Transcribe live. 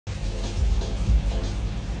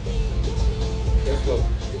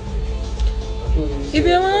If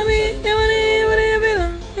you want me, you want it.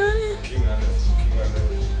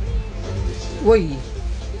 Wait.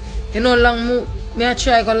 You know long me I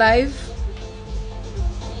try go live.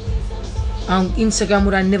 On Instagram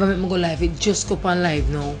would I never make me go live. It just go on live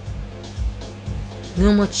now.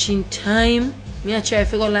 No much in time. Me I try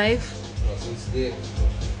to go live.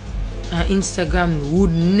 And Instagram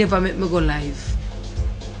would never make me go live.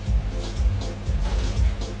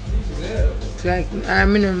 It's like I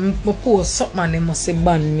mean I post something and they must say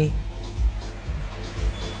ban me.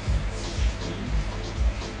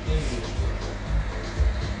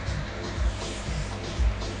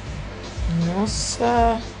 No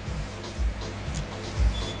sir.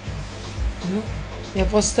 No. You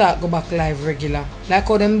have to start go back live regular. Like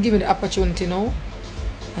how them give me the opportunity now.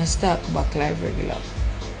 And start go back live regular.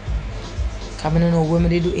 Cause I don't know when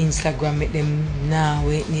they do Instagram make them now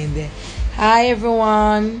wait in there. Hi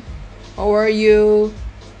everyone. How are you?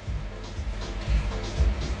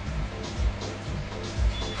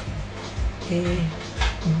 Hey.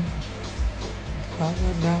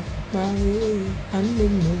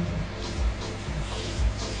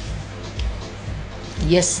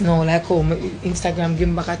 Yes, no, like how Instagram give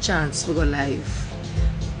me back a chance for go live.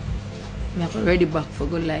 I'm already back for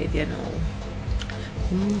go live, you know.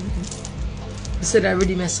 I said I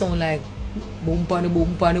already may sound like boom pani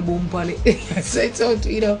boom pani boom pani. So it's out,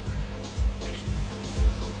 you know.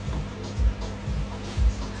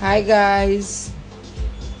 Hi guys.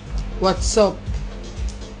 What's up?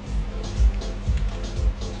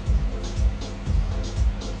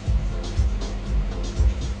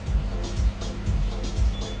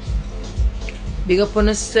 Big up on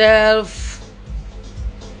yourself.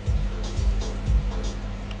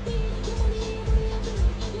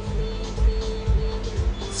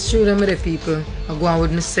 It's true them other people. I go on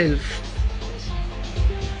with myself.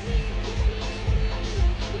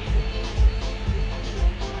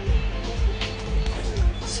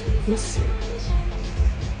 Let's see.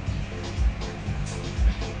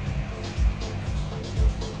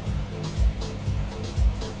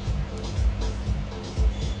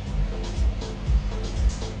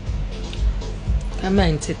 I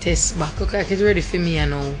mind to test back. Look like it's ready for me, you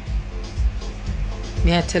know.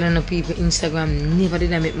 Me I telling the people Instagram never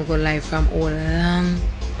did I make me go live from all along.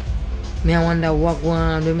 Me I wonder what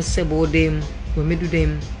one when me say about them, when me do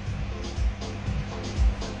them.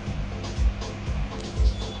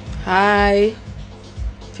 Hi.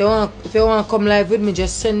 If you want to come live with me,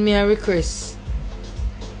 just send me a request.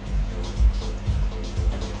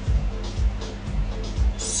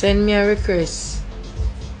 Send me a request.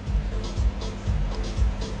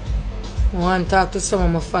 I want to talk to some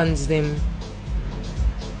of my fans them.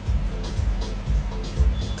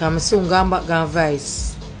 Cause I'm soon going back on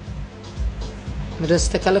Vice. I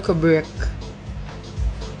just take a little break.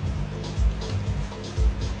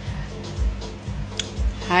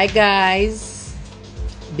 Hi guys.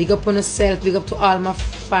 Big up on yourself, big up to all my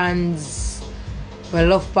fans. I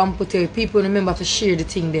love Pamputtae. People remember to share the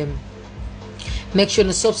thing them. Make sure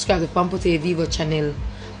to subscribe to Pamputtae Vivo channel.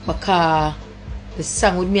 Because the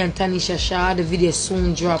song with me and Tanisha Shah, the video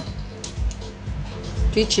soon drop.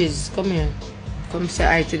 Peaches, come here. Come say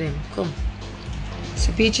hi to them. Come.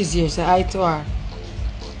 So Peaches here, say hi to her.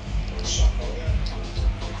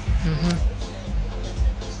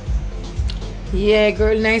 Yeah,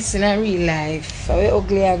 girl, nice in a real life. How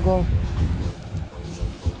ugly I go?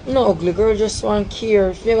 No ugly girl, just want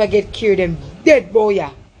cure. If you ever get cured, then dead boy,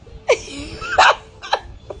 yeah.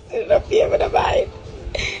 Don't pay for the vibe.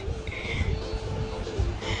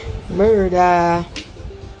 Murder.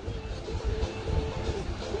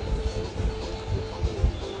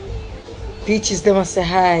 Peaches, they must say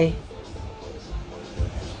hi.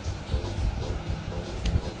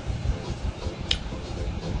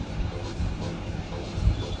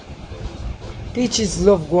 Peaches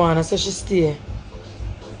love Guana, so she stay.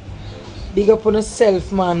 Big up on yourself,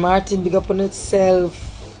 man. Martin, big up on yourself.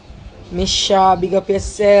 Misha, big up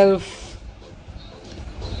yourself.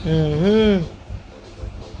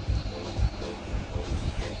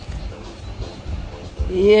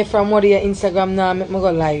 Yeah, from what your Instagram now, make me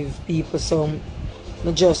go live, people. So,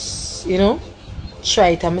 I just, you know, try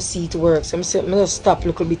it and I see it works. So, I just stop a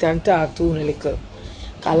little bit and talk to you a little.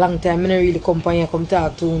 Cause a long time I don't really come here come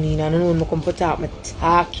talk to you. And I don't know when I come to talk, I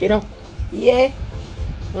talk, you know. Yeah.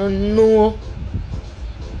 I don't know.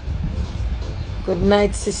 Good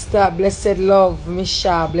night, sister. Blessed love,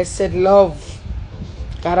 Misha. Blessed love.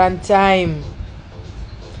 God on time.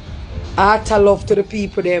 Heart of love to the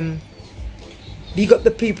people, them. Big up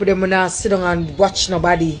the people them when I sit down and watch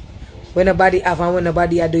nobody. When nobody have and when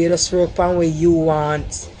nobody I do, you just work on what you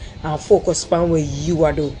want. and focus on what you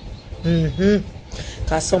are doing.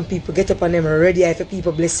 Because some people get up and them ready for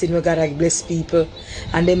people blessing. We gotta bless people.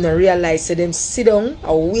 And them not realize so them sit down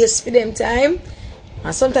or waste for them time.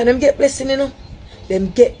 And sometimes them get blessing, you know. Them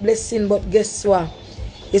get blessing, but guess what?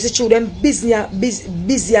 It's true, them busy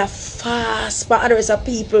fast for others of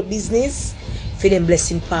people business. For them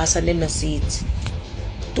blessing pass and them not see it.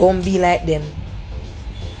 Don't be like them.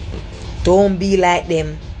 Don't be like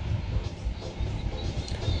them.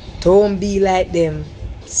 Don't be like them.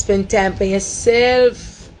 Spend time for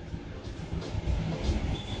yourself.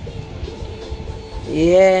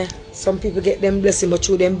 Yeah. Some people get them blessing, but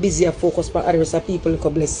through them busy and focus on others of people look a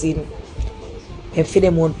blessing. And for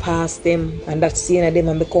them won't pass them. And that's seeing them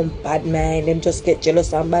and become bad mind. Them just get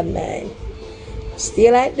jealous and bad mind. Stay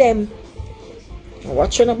like them.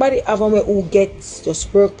 Watch nobody have one who gets.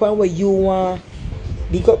 Just work on what you want.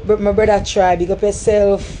 Big up my brother, try. Big up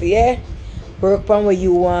yourself. Yeah. Work on what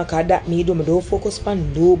you want. Cause that me do. I don't focus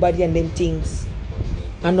on nobody and them things.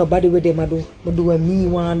 And nobody with them I do. I do what me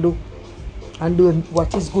want to do. And do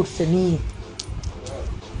what is good for me.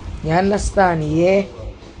 You understand? Yeah.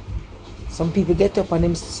 Some people get up and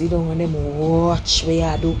them sit down and them watch what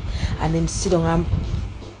I do. And them sit down and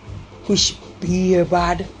push beer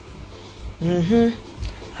bad. And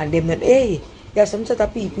them not, hey, there are some sort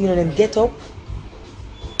of people, you know, them get up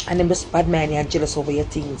and them just bad man and jealous over your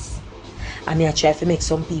things. And they try to make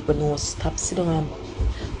some people know, stop sitting down and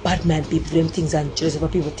bad man people them things and jealous over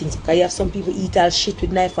people things. Because you have some people eat all shit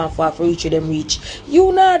with knife and fork for each of them reach.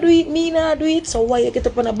 You not do it, me not do it. So why you get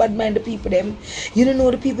up on a bad mind the people them? You don't know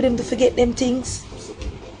the people them to forget them things.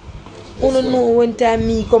 You don't know when time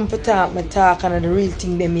me come to talk, me talk and the real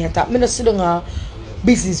thing them me talk. Me not sit down and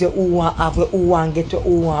business who want have, who want get,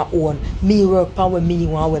 who want own. Me work on what me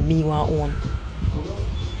want own.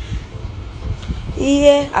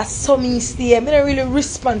 Yeah, I saw me stay. I don't really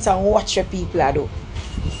respond and watch your people I do.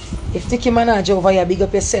 If Nicki Minaj over here, big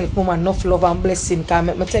up yourself, mama, enough love and blessing.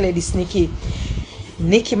 Cause me tell you this, Nicki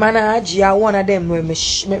Minaj, you are one of them where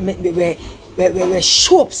we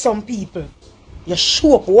show up some people. You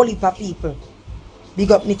show up whole heap of people.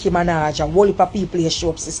 Big up Nicki Minaj, a whole heap of people you show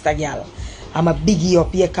up, sister girl. I'm a biggie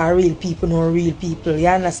up here cause real people know real people. You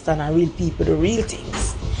understand? And real people do real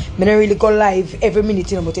things. I don't really go live every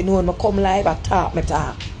minute, you know, but you know when I come live, I talk.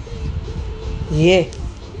 Yeah.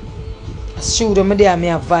 It's true that I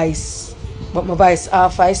have voice. But my voice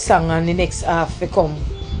half I sang and the next half I come.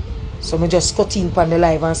 So I just cut in on the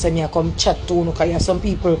live and say I come chat to you because some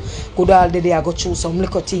people good all the day I go through some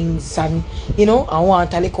little things and you know, I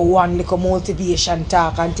want a little motivation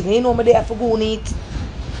talk and things. You know me there for go on it.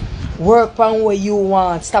 Work on what you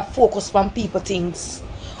want. Stop focus on people things.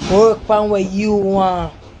 Work on what you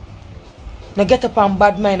want. Now get up on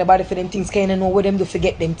bad mind about it for them things. Can you know where them do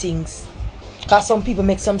forget them things? Because some people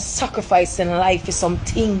make some sacrifice in life for some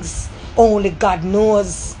things. Only God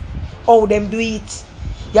knows how them do it.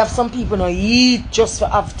 You have some people now eat just for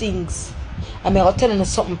have things. I mean, I'm telling you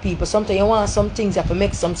something, people. Sometimes you want some things, you have to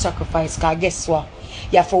make some sacrifice. Because guess what?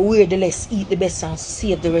 You have to wear the less, eat the best, and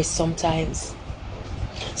save the rest sometimes.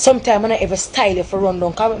 Sometimes I don't ever style you for run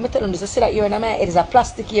down. Because I'm telling you this, I see that ear in my head is a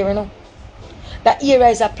plastic ear, you know. That ear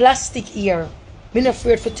is a plastic ear. I'm not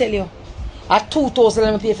afraid to tell you. At 2,000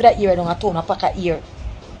 I pay for that ear, I don't have a pack of ear.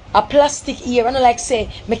 A plastic ear. I don't like say,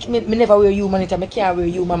 me never wear human, I can't wear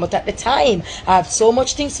human. But at the time, I have so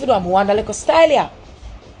much things to do. I'm wonder like a style here.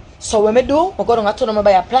 So when I do, I go down and turn on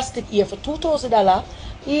buy a plastic ear for $2,000.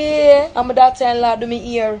 Yeah, and my daughter-in-law do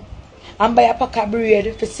me ear. And buy a pack of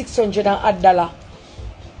bread for $600.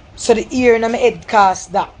 So the ear in my head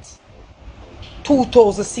cost that.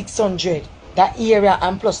 $2,600. That area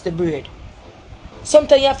and plus the bread.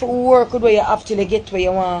 Sometimes you have to work with where you have till you get where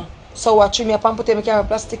you want. So what you me up and put them carry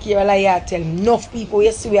plastic here like I tell enough people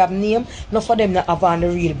you see we have name, enough of them not have on the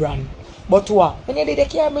real brand. But what? When you did they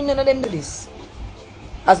can't bring none of them to this.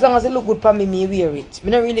 As long as it look good for me, me wear it.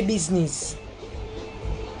 Me not really business.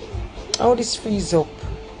 How this freeze up?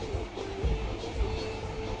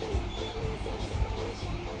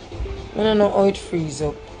 I don't know how it freeze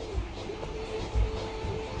up.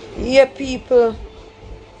 Yeah, people.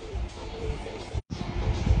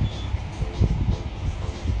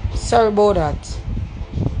 Sorry about that.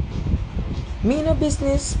 Me no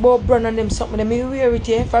business, but brand and them something. Me wear it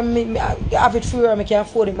here. From me I have it free, I can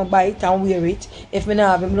afford it. I buy it and wear it. If me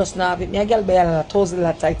not have it, I just not have it. Me a girl buy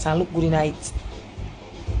 $1,000 tights and look good in it.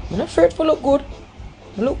 I'm not afraid to look good.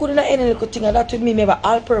 I look good in any little thing. And that with me, I have an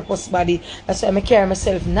all-purpose body. That's why I carry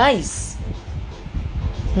myself nice.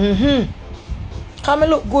 Cause I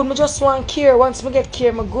look good. I just want care. Once I get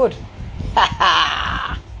care, I'm good. Ha ha.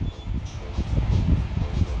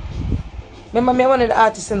 Remember me one of the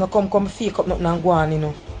artists in the come fake up nothing and go on, you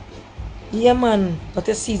know. Yeah man, but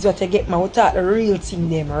you see what I get man, we talk the real thing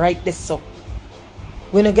them, right this up.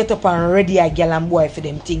 We don't get up and ready a girl and boy for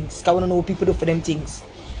them things. Cause we don't know what people do for them things.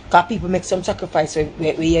 Cause people make some sacrifice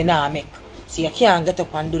where you not make. So you can't get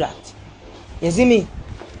up and do that. You see me?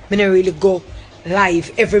 I don't really go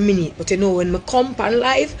live every minute. But you know when I come on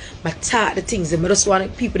live, I talk the things and I just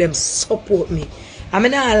want people them support me. I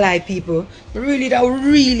mean I lie people. I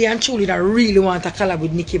really and truly want to collab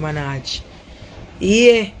with Nicki Minaj.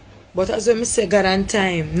 Yeah. But as I say God and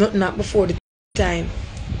time, not before the time.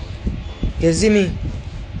 You see me?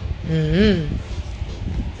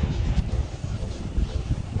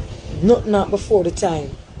 Not before the time.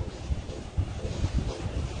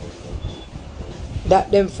 That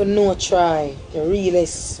them for no try. The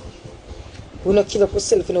realest. We not kill up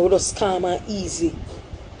ourselves, you know, we just calm and easy.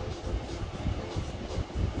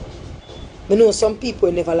 I know some people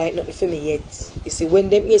never like nothing for me yet. You see, when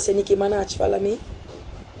them hear say Nicki Minaj follow me,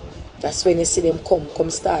 that's when you see them come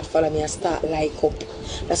start follow me and start like up.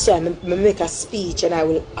 That's why I make a speech and I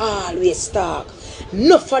will always talk.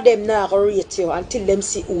 Enough of them now go rate you until them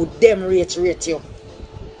see who them rate you.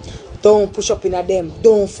 Don't push up in a them.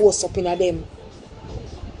 Don't force up in a them.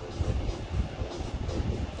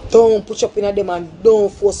 Don't push up in a them and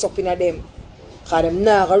don't force up in a them. Because them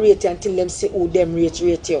now go rate you until them see who them rate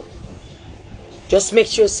you. Just make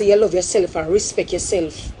sure you love yourself and respect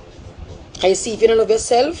yourself. Can you see if you don't love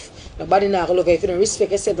yourself, nobody not gonna love you. If you don't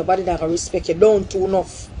respect yourself, nobody not gonna respect you. Don't too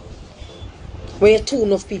enough. When you're too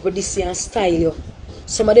enough people this year and style you.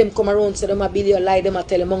 Some of them come around so them a bill you, lie them a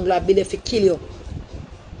tell them I'm glad bill you for kill you.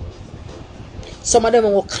 Some of them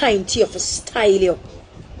are kind to you for style you.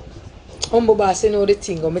 Humble boss, you know the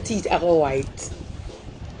thing, my teeth are white.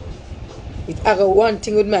 It I got one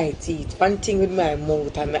thing with my teeth, one thing with my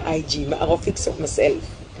mouth and my IG. I go fix up myself.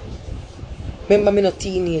 Remember I'm not a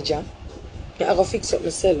teenager. I go fix up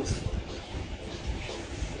myself.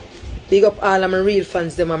 Big up all of my real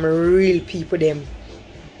fans them and my real people them.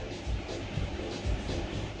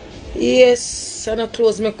 Yes, and our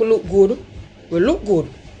clothes make we look good. We look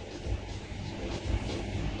good.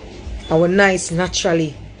 And we're nice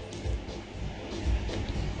naturally.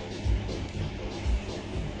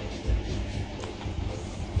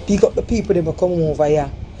 Big up the people that come over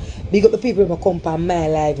here. Big up the people that come on my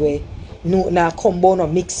live way. No, now come born or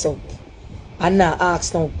mix up. And now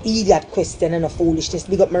ask no idiot question and no foolishness.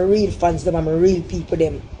 Big up my real fans them and my real people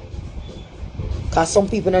them. Cause some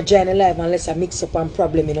people not join the live unless I mix up and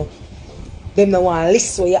problem, you know. Them no want to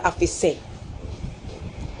listen what you have to say.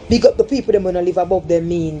 Big up the people them wanna live above their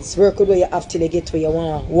means. Work with what you have till you get where you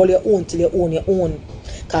want. Hold your own till you own your own.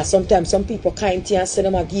 Cause sometimes some people kind to you and say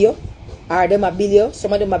them a give you. Or them a bill you.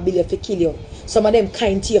 Some of them a bill you for kill you. Some of them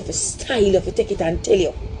kind to you for style you, for take it and tell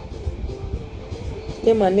you.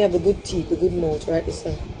 Yeah man, me have a good teeth, a good mouth, right? This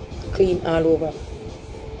clean all over.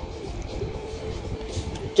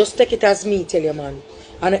 Just take it as me tell you man.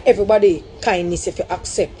 And everybody kindness if you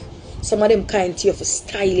accept. Some of them kind to you for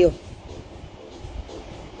style you.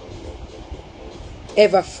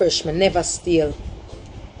 Ever fresh, man, never steal.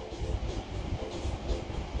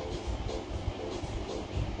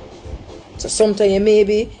 So sometimes you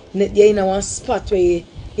maybe you're in one spot where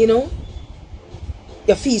you know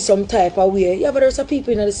you feel some type of way. Yeah, but there's some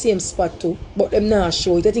people in the same spot too, but them not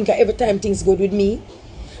show it. I think every time things good with me.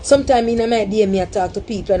 Sometimes in my day me I talk to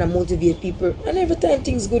people and I motivate people, and every time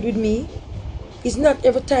things good with me. It's not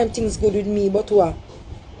every time things good with me, but what?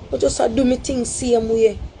 But just I do me things same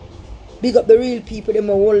way. Big up the real people, them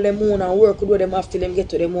hold them on and work with them after them get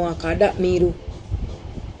to them work. That me do.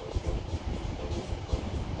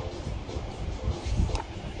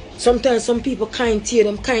 Sometimes some people can't tear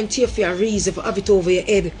them, can't tear for a reason, for have it over your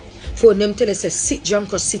head. For when them tell us, say, sit,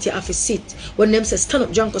 drunk or sit, you have to sit. When them say, stand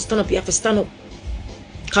up, drunk or stand up, you have to stand up.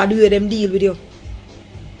 Because the way them deal with you.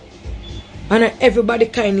 And everybody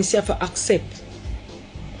kindness you have to accept.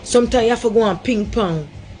 Sometimes you have to go and ping pong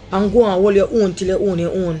and go and hold your own till you own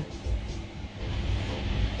your own.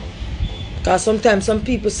 Because sometimes some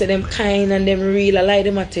people say them kind and them real, I lie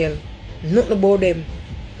them a tell. Nothing about them.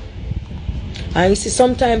 And you see,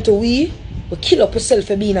 sometimes to we kill up yourself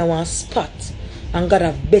for being in one spot. And God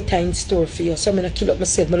have better in store for you. So I'm not kill up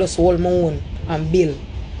myself, I just hold my own and build.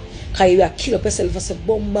 Because you kill up yourself and say,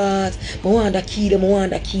 bombard, I want that key there, I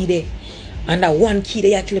want that key there. And that one key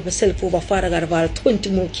there, you kill up yourself over Father God have all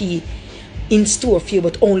 20 more keys in store for you,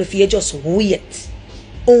 but only if you just wait.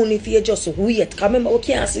 Only if you just wait. Because remember, we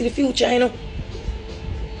can't see the future, you know.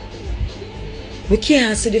 We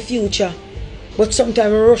can't see the future. But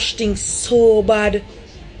sometimes we rush things so bad.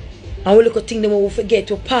 And we look at things them we forget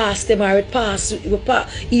to pass them or it pass.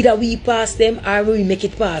 Either we pass them or we make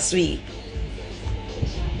it pass we.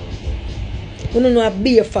 I don't know a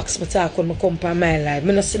bare facts I talk when I come to my life. I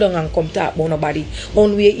don't sit down and come talk about nobody.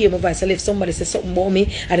 Only way hear my voice. If somebody say something about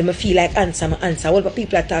me and I feel like answer, I answer. Well, but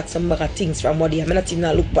people talk some bag of things from what they I'm not even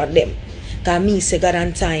look at them. Because me say God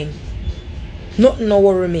on time. Nothing no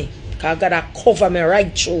worry me. Because God a cover me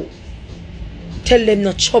right through. Tell them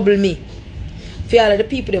not trouble me. For all of the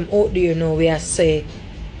people them out there, you know, where I say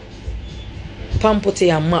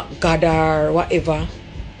Pamputtae and mock God or whatever.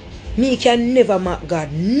 Me can never mock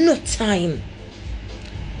God. No time.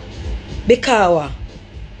 Because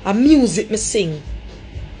a music me sing.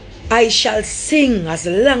 I shall sing as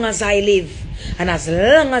long as I live. And as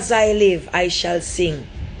long as I live, I shall sing.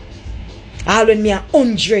 All when me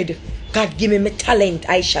 100, God give me my talent,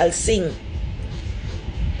 I shall sing.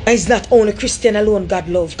 And it's not only Christian alone God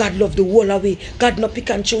love. God love the whole away. God not pick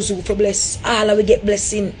and choose who for bless. All of we get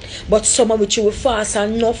blessing. But some of which we fast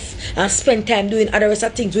enough and spend time doing other rest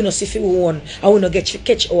of things we not see if we want. And we not get to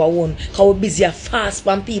catch our own. Because we're busy and fast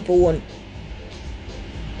when people want.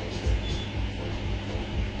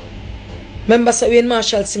 Remember so when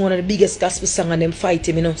Marshall sing one of the biggest gospel song and them fight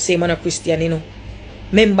him, you know, say man a Christian, you know.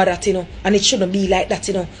 Remember that, you know, and it shouldn't be like that,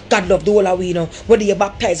 you know. God love the whole of we, you know. Whether you're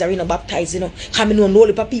baptized or you're not baptized, you know. Because I know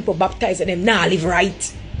only people baptized and them nah live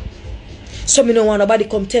right. So me don't want nobody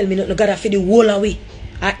come tell me nothing. God have the whole of we.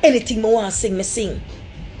 And anything me want to sing, me sing.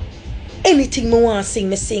 Anything me want to sing,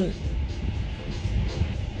 me sing.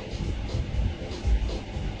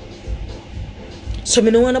 So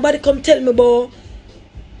me don't want nobody come tell me about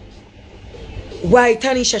why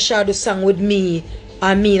Tanisha Shadow sang with me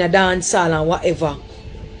and me in a dance hall and whatever.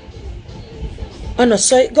 I know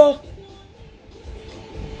so it go.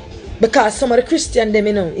 Because some of the Christian them,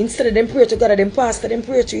 you know, instead of them pray to God, them pastor them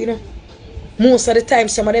pray to, you know. Most of the time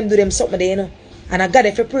some of them do them something there, you know. And I got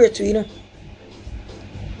if I pray to, you know.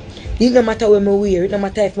 It no matter where I wear, it no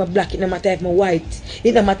matter if I'm black, it no matter if I'm white,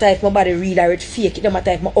 it no matter if my body real or it fake, it no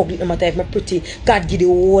matter if I'm ugly, it no matter if I'm pretty. God give the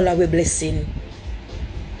whole of a blessing.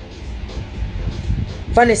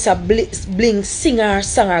 Vanessa Bling singer,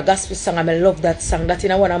 gospel song. I love that song. That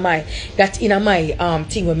in one of my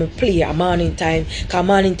thing when I play at morning time. Cause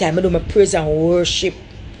morning time I do my praise and worship.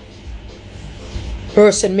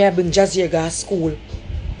 Person me I bring Jazzy go to school.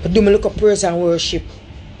 I do my look up praise and worship.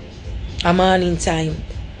 At morning time.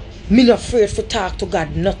 Me not afraid to talk to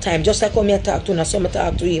God, no time. Just like how me I talk to him, so I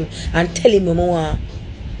talk to him and tell him more.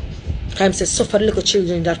 Cause say suffer the little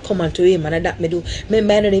children that come unto him and that me do.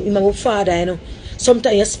 Remember I know him my father, you know.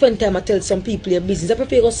 Sometimes you spend time and tell some people your business. I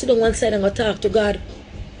prefer to go sit on one side and go talk to God.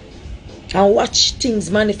 And watch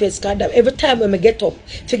things manifest. God, every time when I get up,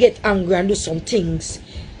 to get angry and do some things.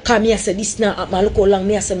 Because me I say this now, I look how long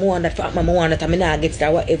me I say I want that, I want that, and I not get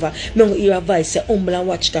that, whatever. Me I hear a voice say humble and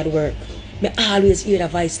watch God work. Me always hear a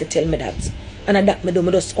voice to tell me that. And that me do,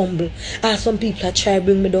 me just humble. Some people I try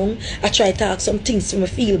bring me down. I try to talk some things to me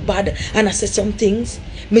feel bad. And I say some things.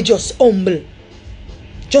 Me just humble.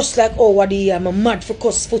 Just like what I'm mad for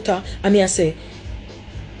cuss footer. And me I say,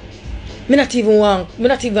 me not even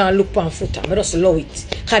look on footer. Me just love it.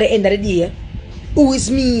 Cause at the end of the day, who is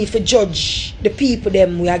me for judge the people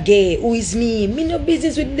them we are gay? Who is me? Me no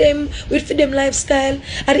business with them, with for them lifestyle.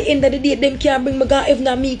 At the end of the day, them can't bring me God. If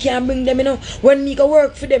not me can't bring them, you know. When me go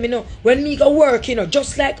work for them, you know. When me go work, you know.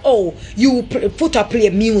 Just like you footer play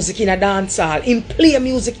music in a dance hall. Him play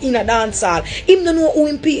music in a dance hall. Him don't know who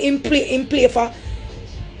him play for.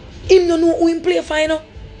 Him don't know who him play for, you know.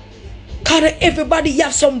 Cause everybody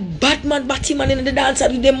have some bad man, batty man in the dance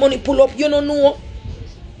with them money pull up. You don't know.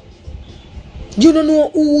 You don't know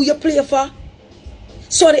who you play for.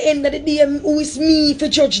 So at the end of the day, who is me to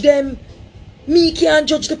judge them? Me can't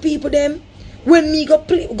judge the people them. When me go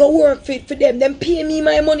work for them, them pay me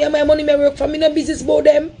my money and my money may work for me. No business about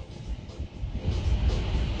them.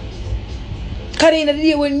 Cause at the end of the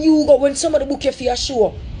day, when somebody book you for your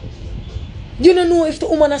show, you don't know if the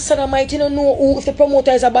woman is sodomite. You don't know if the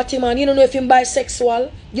promoter is a batty man. You don't know if he's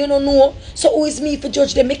bisexual. You don't know. So who is me for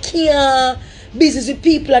judge them? I can't business with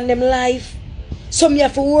people and them life. So me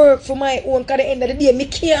have to work for my own. Cause at the end of the day, me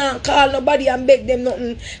can't call nobody and beg them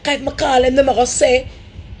nothing. Cause if I call them, I go say,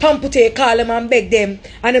 Pamputtae call them and beg them.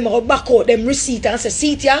 And then I go back out them receipt and say,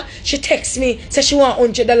 see ya, she text me, say she want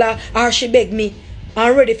 $100 or she beg me.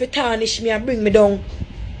 And ready for tarnish me and bring me down.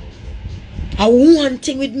 And one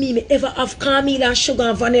thing with me ever have caramel and sugar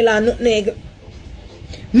and vanilla and nutmeg.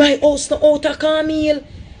 My house no out of caramel.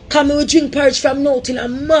 Come we drink porridge from now till the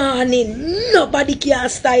morning. Nobody can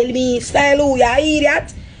style me. Style who you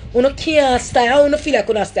idiot? You no can't style. I don't feel like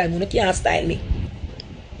you style me. You can't style me.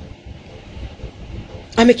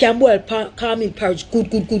 And I can boil calming porridge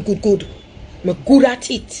good. I'm good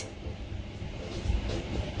at it.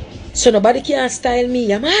 So nobody can style me,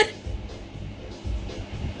 you mad?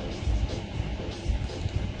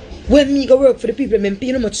 When me go work for the people,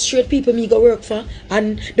 you know much straight people me go work for,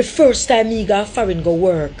 and the first time me go foreign go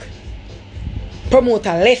work,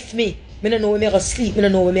 promoter left me. Me don't know where me go sleep, me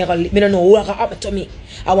don't know what happen to me.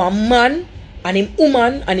 I want man and him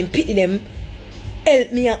woman and him pity them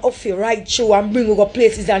help me and offer right show and bring me go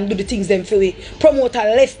places and do the things them for me. Promoter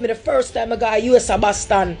left me the first time I got a US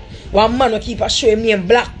Boston. One man will keep showing me and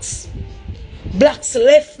blacks. Blacks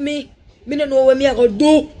left me. Me don't know what me I go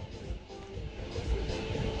do.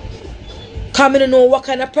 Cause me don't know what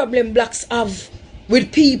kind of problem blacks have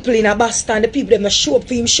with people in a Boston. The people them show up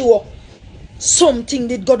for him show. Something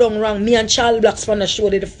did go down wrong. Me and Charles Blacks on the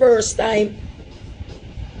show the first time.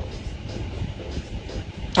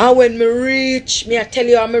 And when me reach, me I tell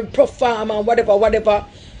you I'm a perform and whatever.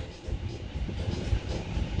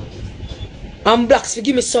 And blacks will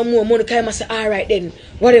give me some more money. Cause I say, alright then,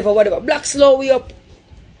 whatever. Blacks slow we up.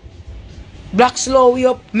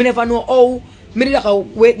 Me never know how. Me did like a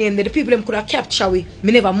wait name. The people them could have captured we.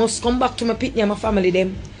 Me never must come back to my pitney and my family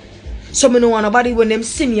them. So me no want nobody when them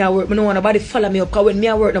see me at work. Me no want nobody follow me up. Cause when me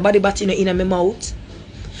at work, nobody bat in my mouth.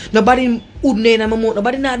 Nobody would in my mouth.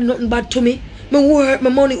 Nobody not nothing bad to me. Me work, my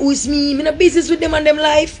money, who is me? Me no business with them and them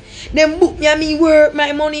life. Them book me and me work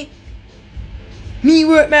my money. Me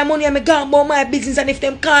work my money and me gone about my business. And if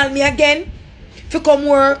them call me again, if you come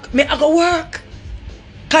work, me I go work.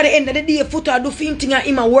 Cause at the end of the day, foot I do film thing and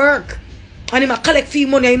him a work. And him a collect fee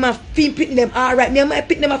money and him a film pitting them alright. Me I might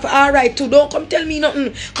pitting them for alright too. Don't come tell me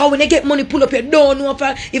nothing. Cause when you get money pull up, you don't know.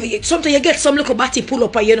 If sometimes you get some little batty pull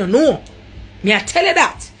up and you don't know. Me I tell you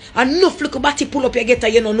that. And enough little batty pull up you get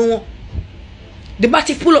and you don't know. The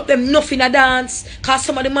batty pull up them nothing a dance. Cause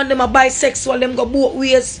some of the man them are bisexual, them go both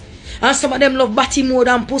ways. And some of them love batty more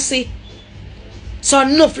than pussy. So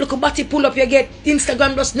enough look batty pull up you get.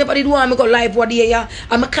 Instagram just never did want me go live what day yeah.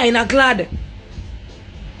 I'm kinda glad.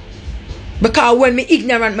 Because when me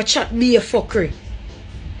ignorant, my chat be a fuckery.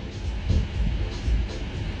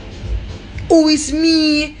 Who is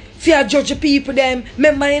me? Fear judge the people them.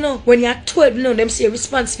 Remember you know, when you're 12 you know, them say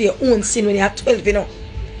response for your own sin when you're 12 you know.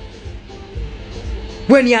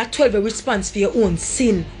 When you're 12, a response for your own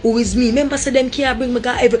sin. Who is me? Remember, say them can't bring me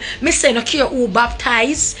God ever. Me say no care who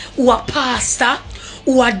baptize, who a pastor,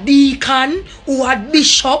 who a deacon, who a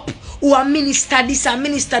bishop, who a minister this and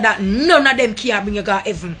minister that. None of them can't bring you God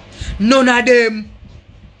heaven. None of them.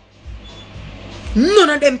 None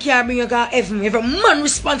of them can't bring you God heaven. Every man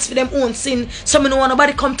response for them own sin. So me no want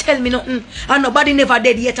nobody come tell me nothing. And nobody never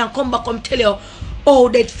dead yet and come back come tell you. Oh,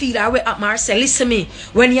 that feel I wait at Marcel. Listen me.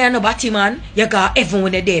 When you're no Batman, you got heaven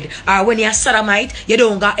when you're dead. Or when you're sodomite, you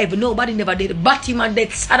don't got heaven. Nobody never dead. Batman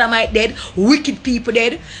dead, sodomite dead, wicked people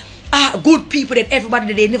dead, good people dead,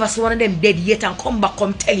 everybody dead. Never see one of them dead yet and come back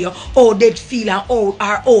come tell you, oh, dead feel and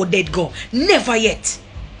oh, dead go. Never yet.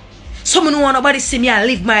 Someone who want nobody see me and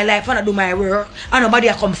live my life and I do my work. And nobody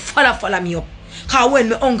come follow me up. Cause when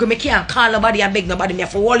me hungry, me can't call nobody and beg nobody. Me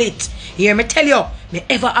have to wallet. Hear me tell you, me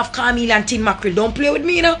ever have Camille and tin mackerel. Don't play with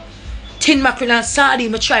me, you know. Tin mackerel and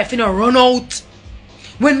sardine, me try if you know run out.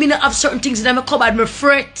 When me not have certain things in my cupboard, me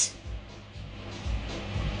fret.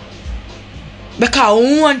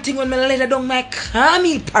 Because one thing when me let down my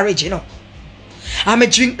Camille porridge, you know. And me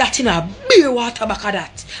drink that in a beer water back of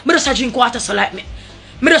that. Me just drink water so like me.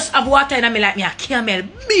 Me just have water in me like me a camel.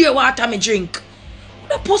 Beer water me drink.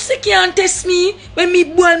 The pussy can't test me when me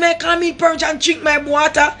boil my Camille porridge and drink my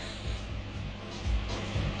water.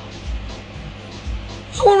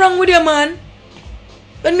 What's wrong with you, man?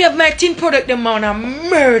 When me have my tin product, them man a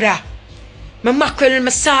murder. My mackerel,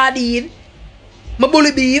 my sardine, my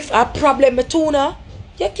bully beef, a problem, my tuna.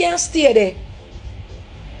 You can't stay there.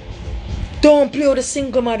 Don't play with the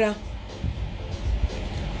single mother.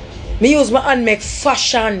 Me use my hand make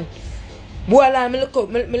fashion. Boil and me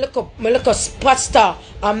look up pasta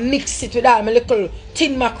and mix it with that. Me little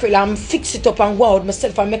tin mackerel and fix it up and go out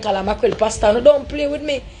myself and make all the mackerel pasta. No, don't play with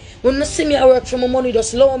me. When you see me I work for my money,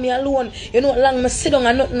 just allow me alone. You know how long I sit down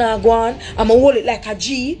and nothing go on. I'm going to hold it like a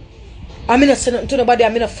G. I'm not say nothing to nobody.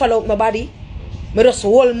 I'm not follow up nobody. I just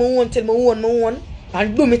hold my own till my own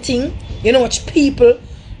and do my thing. You know what people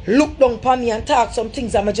look down upon me and talk some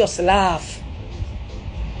things and I just laugh.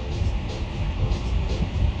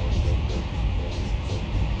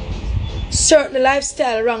 Certain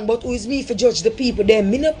lifestyle wrong, but who is me for judge the people?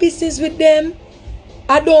 Them, me no business with them.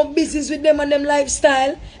 I don't business with them and them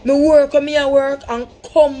lifestyle. Me work when me a work and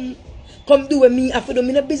come do with me. I do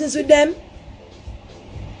me no business with them.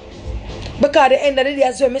 Because at the end of the day,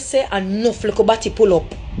 as well, I say, enough little body pull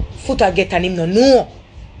up. Foot I get and him no know.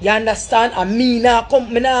 You understand? And me now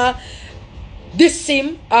come, me now this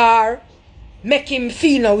him or make him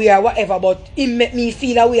feel no way or whatever, but him make me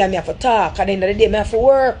feel a way and me have to talk. At the end of the day, me have to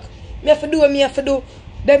work. Me have to do what me have to do.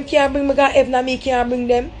 Them can't bring me God heaven and me can't bring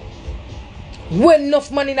them. When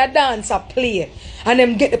enough money in a dance I play and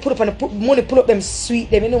them get the put up and the money pull up them sweet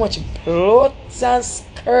them, you know much clothes and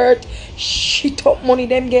skirt shit up money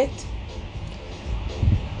them get.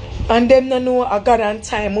 And them no know I got on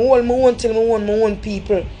time. I want till I want my own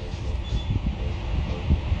people.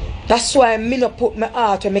 That's why me no put my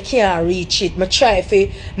heart when I can't reach it. I try for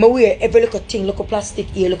my wear every little thing, little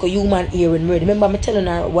plastic ear, little human ear and ready. Remember me telling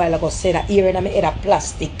her a while ago say that ear in my head are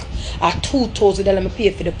plastic. At $2,000 I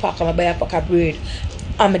pay for the pack and I buy a pack of bread.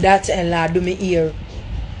 And my daughter-in-law do me ear.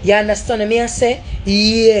 You understand me I say?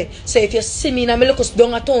 Yeah. So if you see me in my little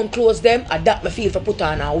downtown clothes them, I that me feel for put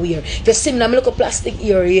on and wear. If you see me in my little plastic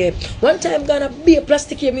ear, yeah. One time gonna be a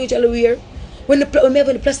plastic ear me usually wear. When me have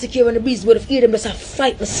the plastic ear when the breeze would have ear them just a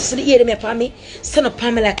fight. Me see the ear them upon me. Stand up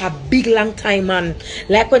on me like a big long time man.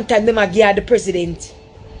 Like one time them a guard the president.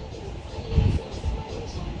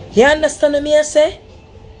 You understand me I say?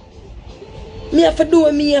 Me have to do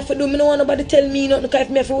what me have to do. Me don't want nobody tell me nothing because if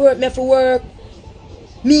me have to work, me have to work.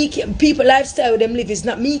 Me people lifestyle them live is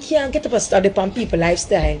not me can't get up and start upon people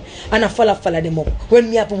lifestyle and I follow them up.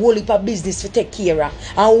 When me have a whole heap of business to take care of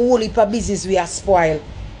and a whole heap of business we are spoiled.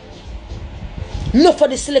 Not for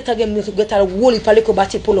the selector game to get a whole heap of little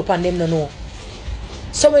batty pull up on them no know.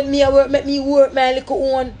 So when me I work, make me work my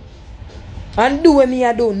little own and do what me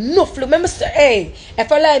I do. Enough look. Remember say, hey,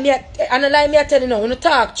 if I lie me and I lie me I tell you now, when you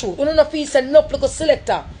talk truth, you don't feel say enough little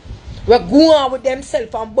selector. We go on with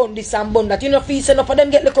themselves and bun this and bun that. You know, feel enough of them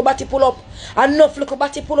get little body pull up. And enough little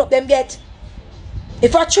body pull up them get.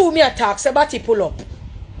 If I chew me attack, say body pull up.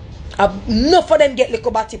 Enough of them get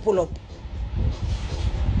little body pull up.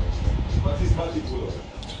 What is body pull up?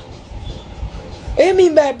 What do you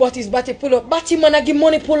mean by what is body pull up? Body man I give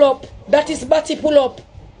money pull up. That is body pull up.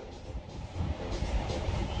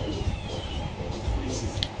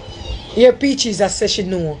 Your Peaches I say she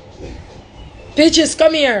know. Peaches,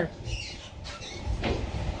 come here.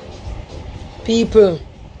 People,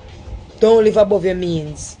 don't live above your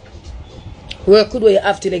means. Work good where you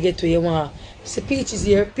have to get to where you want. See Peaches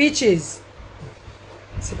here. Peaches.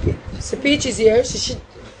 See Peaches here. She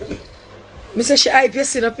me say she hype you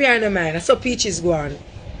sitting up here in the mind. That's how Peaches go on.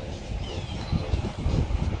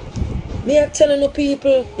 Me are telling you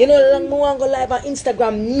people, you know long me want to go live on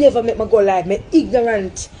Instagram, never make me go live. Me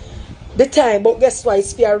ignorant the time, but guess what?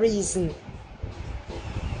 It's for a reason.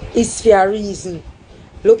 It's for a reason.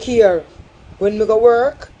 Look here. When me go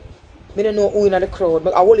work, me don't know who in the crowd.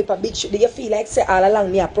 But I will a big shit. Do you feel like say all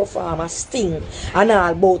along me a perform, a sting, and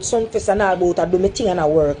all about sunfest and all about I do my thing and I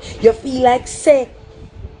work. You feel like say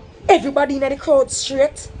everybody in the crowd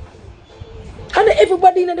straight. And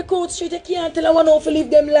everybody in the crowd straight, I can't tell I want to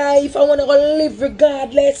live them life. I want to go live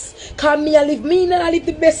regardless. Cause me I live, me not live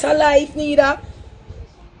the best of life neither.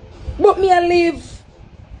 But me I live.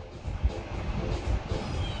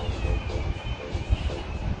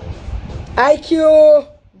 IQ,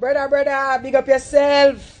 brother, big up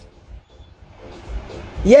yourself.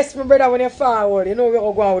 Yes, my brother, when you're forward, you know we're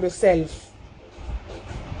going to go on with yourself.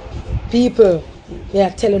 People, me are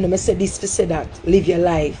telling them, I say this, I say that. Live your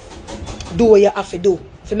life. Do what you have to do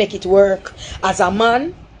to make it work. As a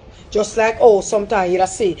man, just like, oh, sometimes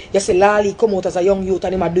you say Lali come out as a young youth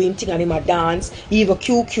and him a doing thing and him a dance. Even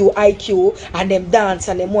QQ, IQ, and them dance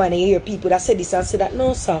and them want to hear people that say this and say that.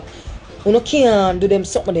 No, sir. You can't do them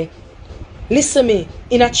something there. Listen me,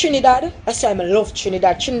 in a Trinidad, that's why I love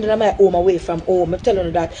Trinidad. Trinidad is my home away from home. I'm telling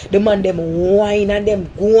you that the man them wine and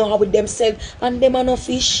them go on with themselves and them are no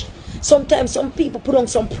fish. Sometimes some people put on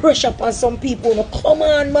some pressure upon some people. No, come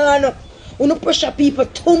on, man. You no pressure people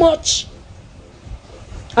too much.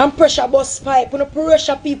 And pressure bus pipe. You no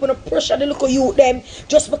pressure people, no pressure the local youth them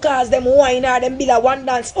just because them wine or them build a one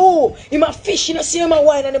dance. Oh, him a fish, you know, see him a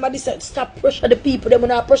wine and them a decide stop pressure the people, them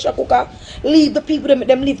not pressure cooker. Leave the people,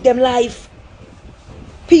 them live them life.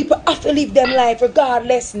 People have to live them life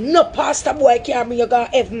regardless. No pastor boy can bring you to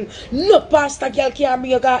heaven. No pastor girl can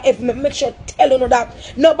bring you to heaven. Make sure tell you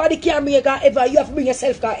that. Nobody can bring you to heaven. You have to bring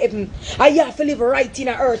yourself to heaven. And you have to live right in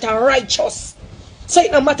the earth and righteous. So it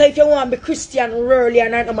no matter if you want to be Christian early or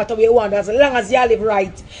not, no matter what you want, as long as you live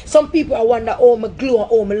right. Some people I wonder, oh, my glow,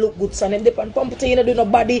 oh, my look good. So them depend on Pamputtae, you know, do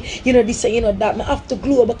nobody, you know, this and you know that. I have to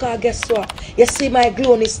glow because guess what? You see my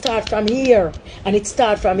glow and it start from here. And it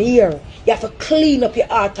start from here. You have to clean up your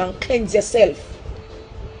heart and cleanse yourself.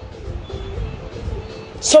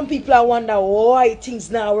 Some people are wonder why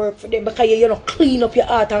things now work for them because you know clean up your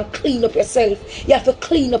heart and clean up yourself. You have to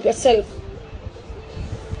clean up yourself.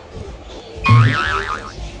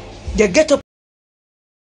 They get up